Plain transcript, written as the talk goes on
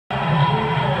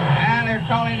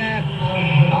calling that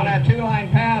on that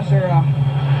two-line pass or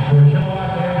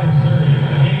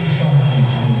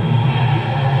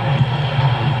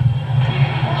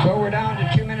So we're down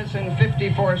to 2 minutes and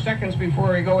 54 seconds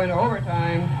before we go into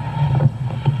overtime.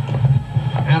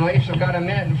 And Leafs have got 1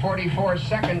 minute and 44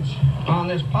 seconds on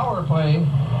this power play.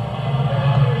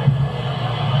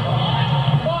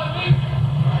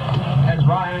 As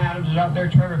Ryan Adams is out there,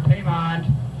 Trevor Paymont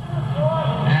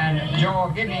and Joel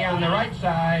Gidney on the right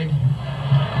side,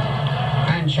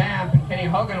 and Champ and Kenny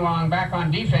Hoganwong back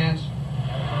on defense,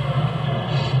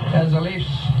 as the Leafs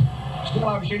still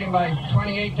out shooting by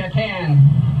 28-10.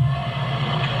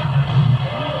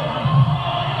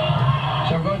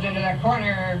 So it goes into that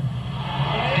corner,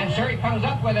 and Surrey comes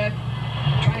up with it,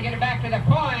 trying to get it back to the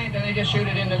point, and they just shoot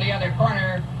it into the other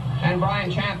corner. And Brian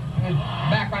Champ is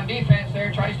back on defense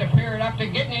there, tries to clear it up to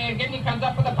Gidney. Gidney comes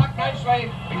up with the puck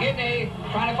nicely. Gidney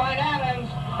trying to find Adams.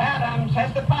 Adams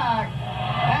has the puck.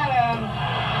 Adams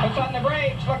puts on the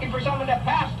brakes, looking for someone to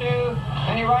pass to,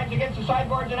 and he rides against the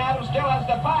sideboards, and Adams still has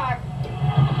the puck.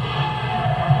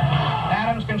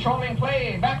 Adams controlling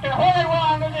play. Back to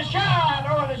Hoganwong. There's a shot.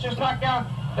 Oh, and it's just knocked down.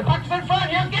 The puck is in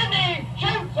front. Here's Gidney.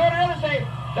 Shoots. Oh, the other side.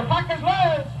 The puck is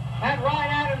loose. And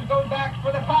Ryan Adams goes back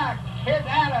for the puck. Here's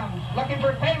Adams looking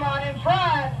for Paymont in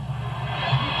front.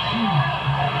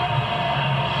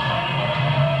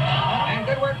 And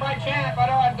good work by Champ, but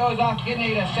oh, it goes off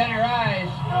Gidney to center ice.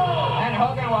 And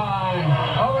Hoganwong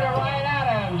over to Ryan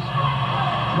Adams.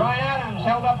 Ryan Adams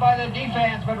held up by the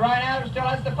defense, but Ryan Adams still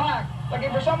has the puck.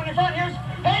 Looking for someone in front. Here's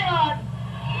Paymont.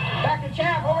 Back to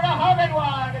Champ, over to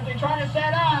Hoganwong as they're trying to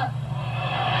set up.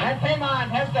 And Paymont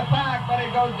has the puck, but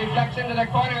it goes, deflects into the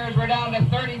corners. We're down to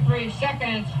 33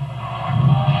 seconds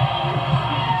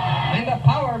in the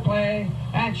power play,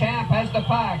 and Champ has the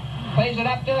puck. Plays it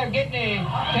up to Gidney,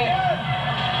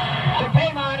 to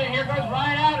Paymont, and here goes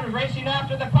Ryan Adams racing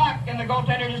after the puck, and the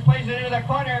goaltender just plays it into the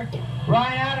corner.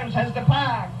 Ryan Adams has the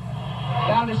puck.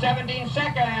 Down to 17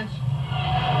 seconds.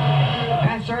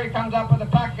 And Surrey comes up with the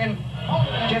puck and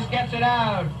just gets it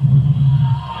out.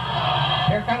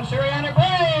 Here comes Surrey on a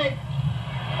break.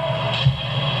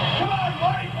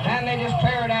 And they just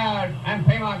clear it out. And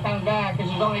Paymont comes back. This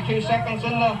is only 2 seconds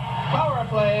in the power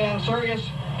play, and Surrey has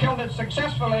killed it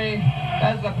successfully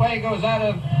as the play goes out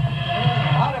of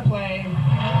play.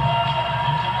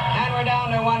 And we're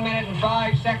down to 1 minute and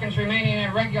 5 seconds remaining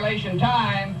in regulation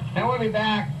time. And we'll be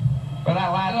back for that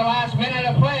last minute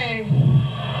of play.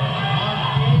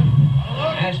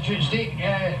 As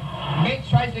Bates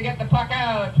tries to get the puck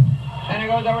out. And it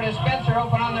goes over to Spencer,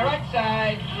 open on the right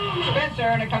side. Spencer,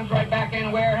 and it comes right back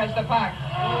in. Ware has the puck.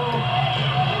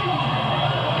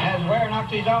 As Ware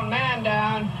knocks his own man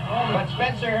down, but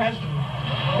Spencer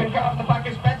can cut off the puck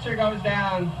as Spencer goes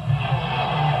down.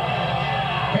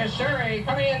 Here's Surrey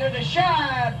coming in. There's a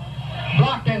shot.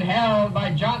 Blocked and held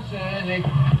by Johnson as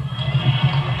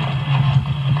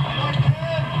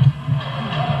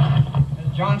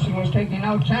Johnson was taking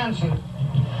no chances.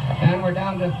 And we're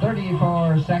down to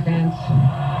 34 seconds.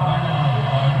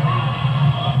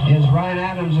 As Ryan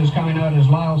Adams is coming out as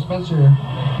Lyle Spencer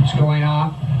is going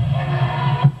off.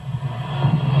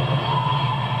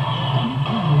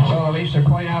 So the Leafs are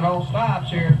pulling out all stops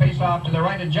here. Face off to the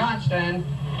right of Johnston.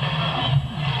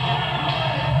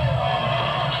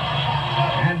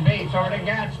 And Bates over to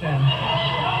Gadsden.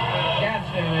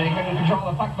 Gadsden, and he couldn't control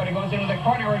the puck, but it goes into the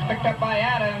corner where it's picked up by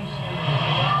Adams.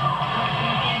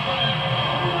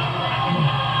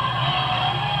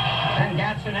 And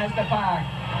Gadsden has the puck.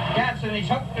 Gadsden, he's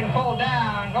hooked and pulled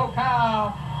down. Go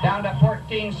Kyle. Down to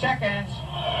 14 seconds.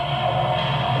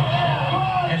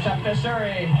 It's up to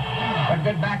Surrey. But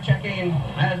good back checking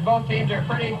as both teams are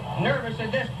pretty nervous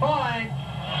at this point.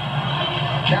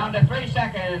 Down to 3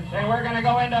 seconds. And we're going to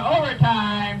go into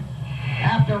overtime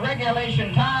after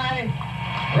regulation time.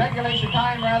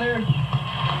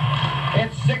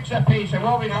 It's 6 apiece. And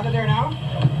we'll be out of there now.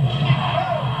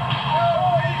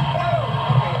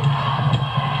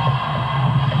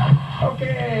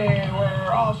 Okay,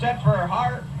 we're all set for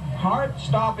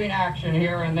heart-stopping action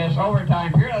here in this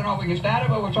overtime period. I don't know if we can stand it,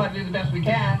 but we'll try to do the best we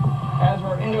can as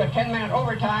we're into a 10-minute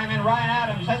overtime, and Ryan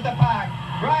Adams has the puck.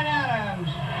 Ryan Adams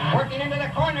working into the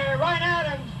corner. Ryan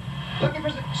Adams looking for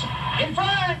in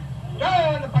front.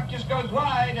 Oh, and the puck just goes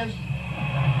wide as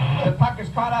the puck is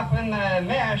caught up in the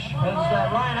mesh as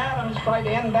Ryan Adams tried to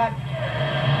end that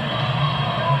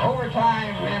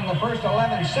overtime in the first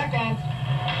 11 seconds.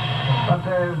 But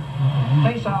the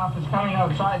face-off is coming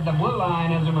outside the blue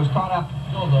line as it was caught up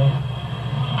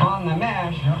on the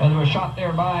mesh as it was shot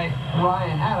there by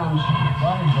Ryan Adams.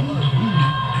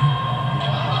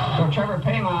 So Trevor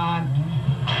Paymont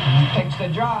takes the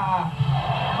draw.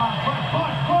 And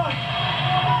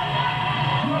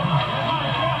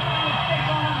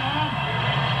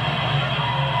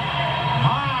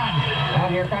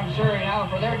here comes Surrey now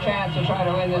for their chance to try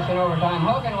to win this in overtime.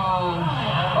 Hogan won.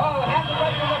 Oh, half the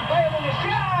right to the player in the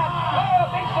shot.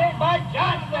 Oh, big save by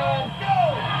Johnston.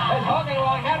 As Hogan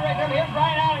won, had right from here's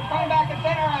Brian Adams coming back in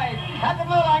center right. At the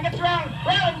blue line, gets around.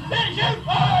 Adams, shoot.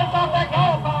 Oh, it's off that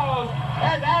goal post.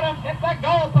 As Adams hits that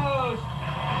goal post.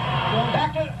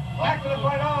 Back to the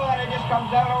point. Oh, and it just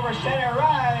comes out over center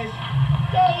rise.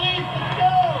 Go, Leaf, let's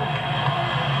go.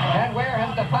 And Ware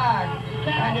has the puck.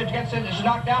 And it gets it, it's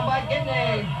knocked down by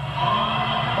Gidney.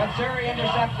 But Surrey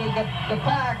intercepted the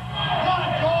puck.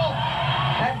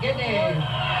 And Gidney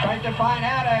tries to find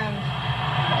Adams.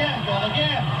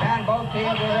 Again. And both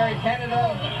teams are very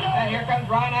tentative. And here comes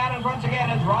Ryan Adams once again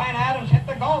as Ryan Adams hit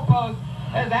the goalpost.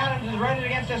 As Adams is running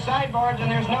against the sideboards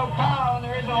and there's no call and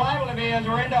there isn't liable to be as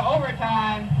we're into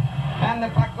overtime. And the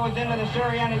puck goes into the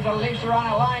Surrey end as the Leafs are on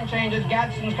a line change as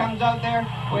Gadsden comes out there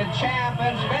with Champ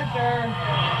and Spencer.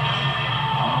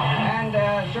 And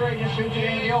Surrey just shoots it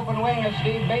into the open wing as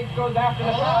Steve Bates goes after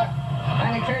the puck.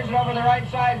 And he clears it over the right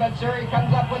side, but Surrey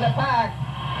comes up with the puck.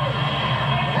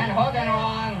 And Hogan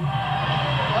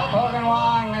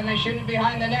won, and they shoot it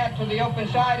behind the net to the open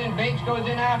side, and Bates goes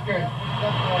in after it.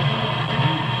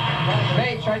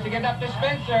 Bates tries to get up to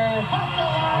Spencer.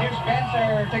 Here's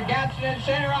Spencer to Gadsden in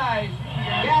center ice.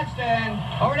 Gadsden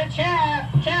over to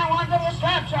Champ. Champ wants over the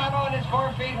slap shot. Oh, and it's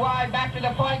 4 feet wide. Back to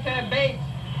the point to Bates.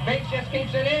 Bates just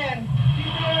keeps it in.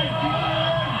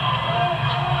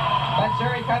 But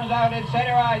Surrey comes out in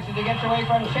center ice as he gets away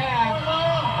from Champ.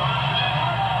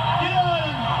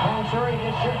 And Surrey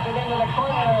just shoots it into the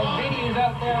corner. Beatty's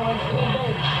out there with Steve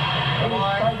Bates. He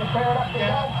tries to clear it up to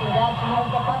Gadsden. Gadsden has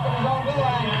the puck in his own goal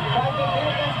line. Tries to shoot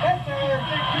it to Spencer.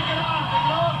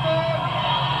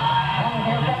 And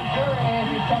here comes Surrey as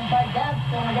he's sent by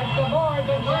Gadsden against the boards.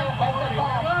 And Champ has the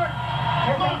puck.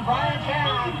 Here comes Brian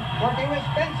Champ working with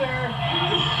Spencer.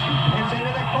 It's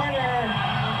into the corner.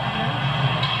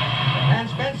 And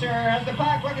Spencer has the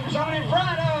puck looking for someone in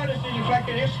front. Oh, just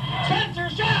deflected. Here's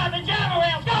Spencer shot and jam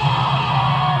around. Go! Spencer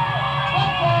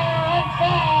and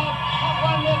Champ have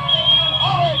won this thing in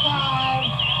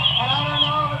overtime. And I don't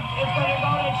know if it's going to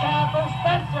go to Champ or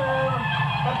Spencer,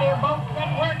 but they're both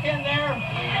good work in there,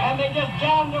 and they just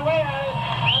jammed away at it.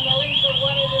 And the Leafs have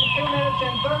won it in 2 minutes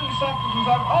and 30 seconds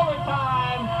of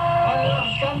overtime. And they'll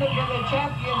send them to the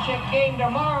championship game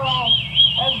tomorrow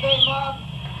as they mock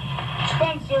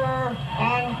Spencer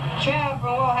and Champ,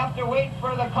 and we'll have to wait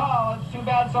for the call. It's too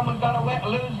bad someone's got to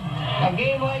lose a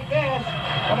game like this,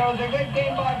 but it was a good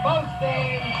game by both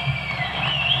teams.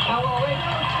 And we'll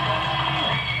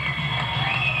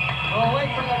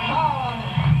wait for the call.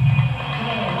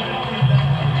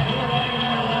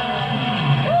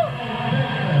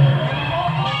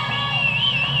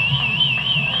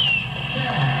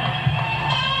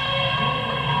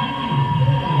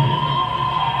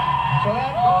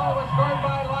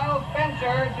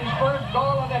 It's his first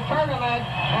goal of the tournament,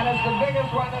 and it's the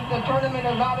biggest one of the tournament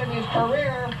out of his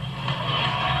career.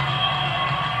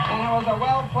 And it was a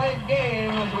well-played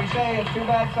game, as we say. It's too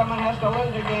bad someone has to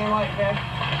lose a game like this.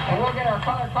 And we'll get our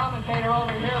color commentator over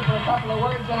here for a couple of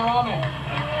words in a moment.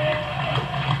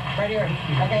 Right here.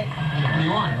 Okay. What do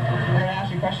you want? We're gonna ask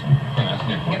you a question. Okay, that's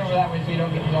Nick. Get over that way so you don't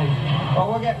get the ice.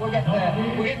 Well, we'll get the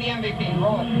MVP.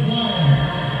 Roll it.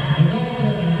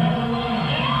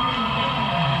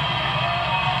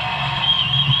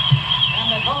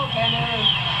 Goaltender,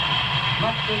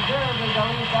 much deserved, as the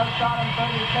Leafs outshot him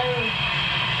 32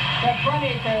 to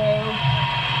 22.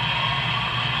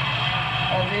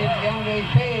 As he's the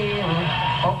MVP, and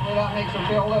hopefully that makes him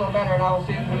feel a little better, and I will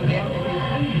see him through the MVP.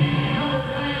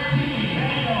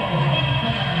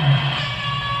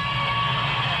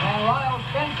 And Lyle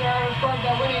Spencer scored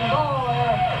the winning goal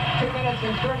there, 2 minutes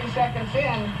and 30 seconds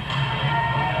in.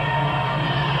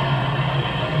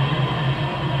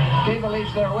 Gave the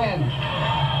Leafs their win.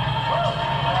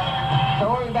 So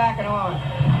we'll be back in a moment.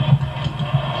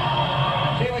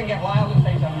 See if we can get Lyle to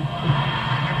say something.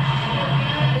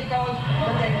 He goes.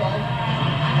 Okay, guys.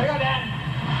 Here we go, Dan.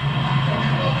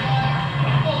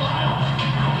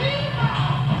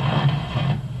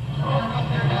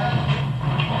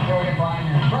 Here we get Brian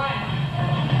here. Brian!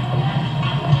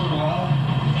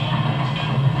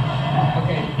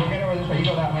 Okay, we'll get over this way. You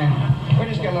go that way. We'll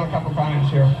just get a little couple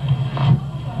comments here.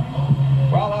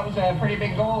 Well, that was a pretty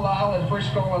big goal, Lyle. The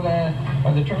first goal of the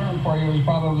tournament for you was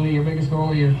probably your biggest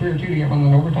goal of your career, too, to get one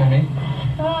in overtime, eh?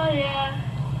 Oh, yeah.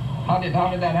 How did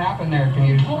that happen there? Can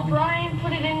you? Well, Brian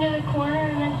put it into the corner,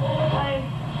 and then I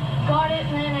got it,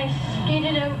 and then I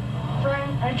skated out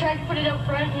front. I tried to put it up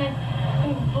front, and then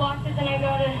blocked it, then I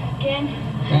got it again.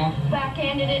 Yeah.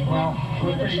 Backhanded it. Well, it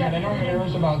was pretty good. I know you're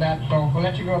nervous about that, so we'll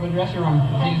let you go to the dressing room.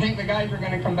 Do you think the guys are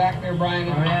going to come back there, Brian,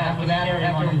 after that? Or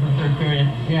after the third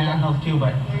period. Yeah. Those two,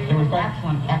 but there was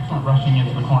excellent rushing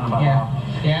into the corner by Rob.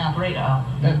 Yeah. Great. How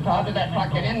did that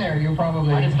puck get in there? You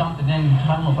probably... I just dumped it in.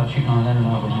 I don't know if I was shooting on it or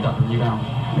not, but he got the rebound.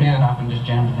 Yeah. Off and just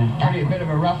jammed it in. Pretty bit of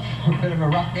a rough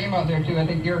game out there too. I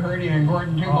think you're hurting and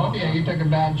Gordon too. Both of you. You took a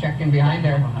bad check in behind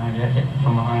there. Hit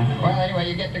from behind. Well, anyway,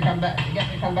 you get to come back. You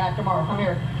get to come back tomorrow. Come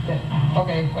here.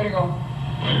 Okay, way to go.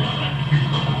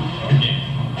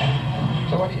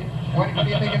 So what do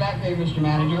you think of that game, Mr.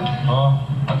 Manager? Oh,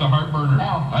 that's a heartburner.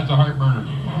 That's a heartburner.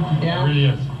 Yeah. It really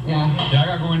is. Yeah. Yeah, I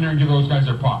gotta go in there and give those guys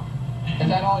their pop. Is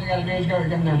that all you got to do? Is go to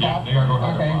give them their pop? They gotta go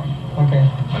have their Okay. pop. Okay.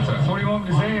 That's it. So what do you want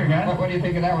me to say here, guys? What do you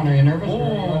think of that one? Are you nervous?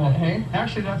 Oh, Hey?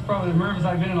 actually, that's probably the nervous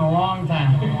I've been in a long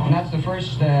time. And that's the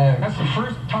first. That's the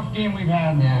first tough game we've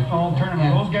had all tournament.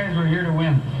 Yeah. Those guys were here to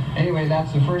win. Anyway,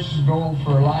 that's the first goal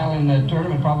for Lyle in the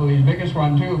tournament, probably his biggest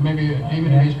one too, maybe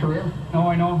even in his career. No,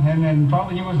 I know, and then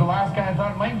probably he was the last guy I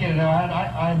thought might get it.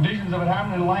 I had visions of it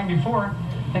happening in the line before,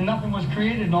 and nothing was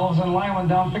created, and all of a sudden the line went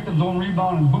down, picked up his own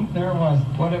rebound, and boom, there it was.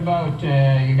 What about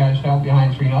you guys fell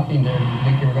behind 3-0 there? Did you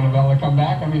think you were going to be able to come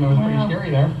back? I mean, it was pretty scary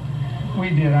there.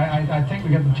 We did. I think we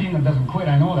got the team that doesn't quit.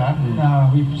 I know that.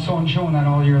 We've shown that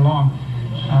all year long.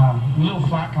 A little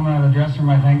flat coming out of the dressing room,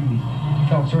 I think. And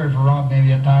felt sorry for Rob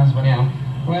maybe at times, but yeah.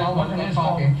 Well, it wasn't his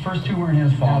fault. Okay. First two weren't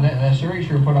his fault. Yeah, the Surrey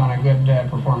sure put on a good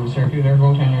performance there too. Their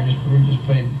goaltender just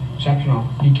played exceptional.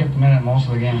 He kept them in it most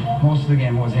of the game. Most of the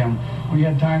game was him. We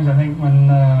had times, I think, when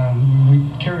we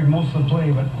carried most of the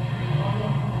play, but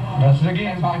that's the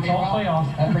game. It's all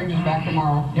playoffs. That brings us back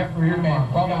tomorrow. Yep, we're here tomorrow.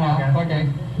 Well done, Al. Okay.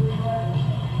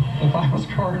 The final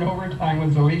score in overtime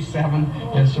was the Leafs 7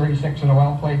 to Surrey 6 in a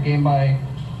well-played game by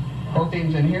both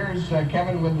teams. And here's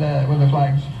Kevin with the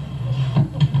flags.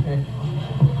 Okay.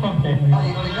 Okay. The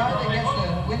guy that gets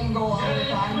the winning goal in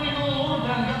overtime.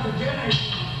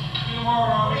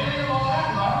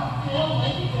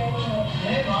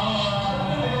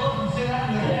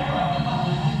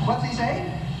 What's he say?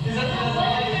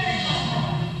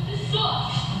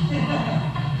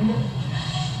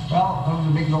 Well, that was a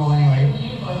big goal anyway.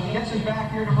 Gets us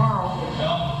back here tomorrow.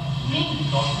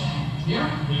 Yeah.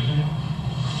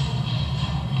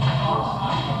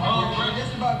 We're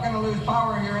just about going to lose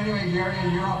power here anyway, Jerry,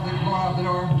 and you're going out the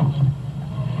door.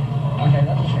 Okay,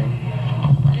 that's okay.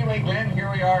 Anyway, Glenn, here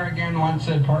we are again once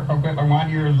at Coquitlam 1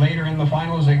 year later in the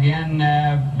finals again.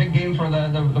 Big game for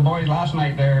the boys last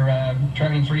night. They're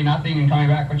trailing 3-0 and coming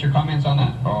back. What's your comments on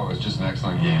that? Oh, it was just an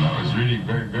excellent game. It was really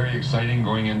very, very exciting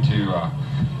going into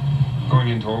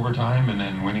overtime and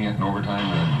then winning it in overtime.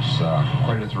 It was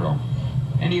quite a thrill.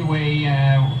 Anyway,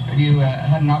 you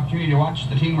had an opportunity to watch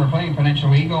the team we're playing,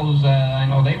 Peninsula Eagles. I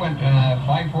know they went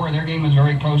 5-4. Their game was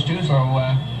very close too. So,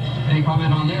 any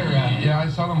comment on their? Yeah, I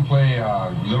saw them play a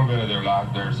little bit of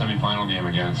their semi-final game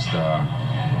against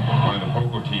one of the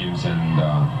Poco teams, and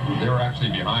they were actually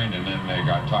behind, and then they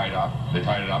got tied up. They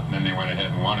tied it up, and then they went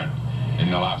ahead and won it in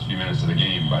the last few minutes of the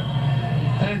game. But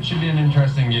it should be an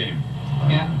interesting game.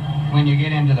 Yeah. When you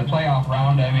get into the playoff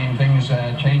round, I mean, things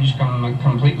change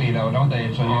completely, though, don't they?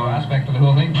 It's a new aspect of the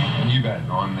whole thing. You bet.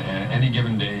 On any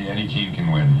given day, any team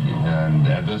can win. And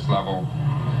at this level,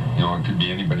 you know, it could be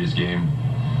anybody's game.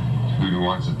 Who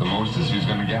wants it the most is who's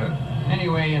going to get it.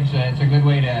 Anyway, it's a good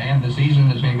way to end the season.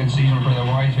 It's been a good season for the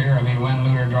boys here. I mean, win,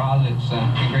 lose, or draws, it's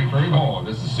been great for everybody. Oh,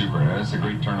 this is super. It's a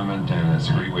great tournament, and it's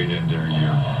a great way to end their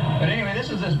year. But anyway, this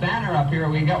is this banner up here.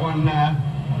 We got one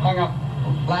hung up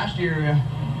last year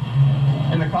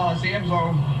in the Coliseum,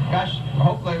 so gosh,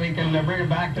 hopefully we can bring it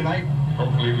back tonight.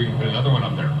 Hopefully we can put another one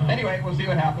up there. Anyway, we'll see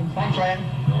what happens. Thanks, Ryan.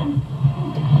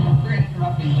 We're going to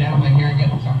interrupt these gentlemen here and get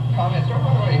some comments. Oh,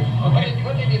 by the way,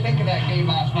 what did you think of that game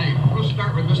last night? We'll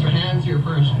start with Mr. Hans here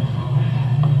first.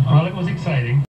 Well, it was exciting.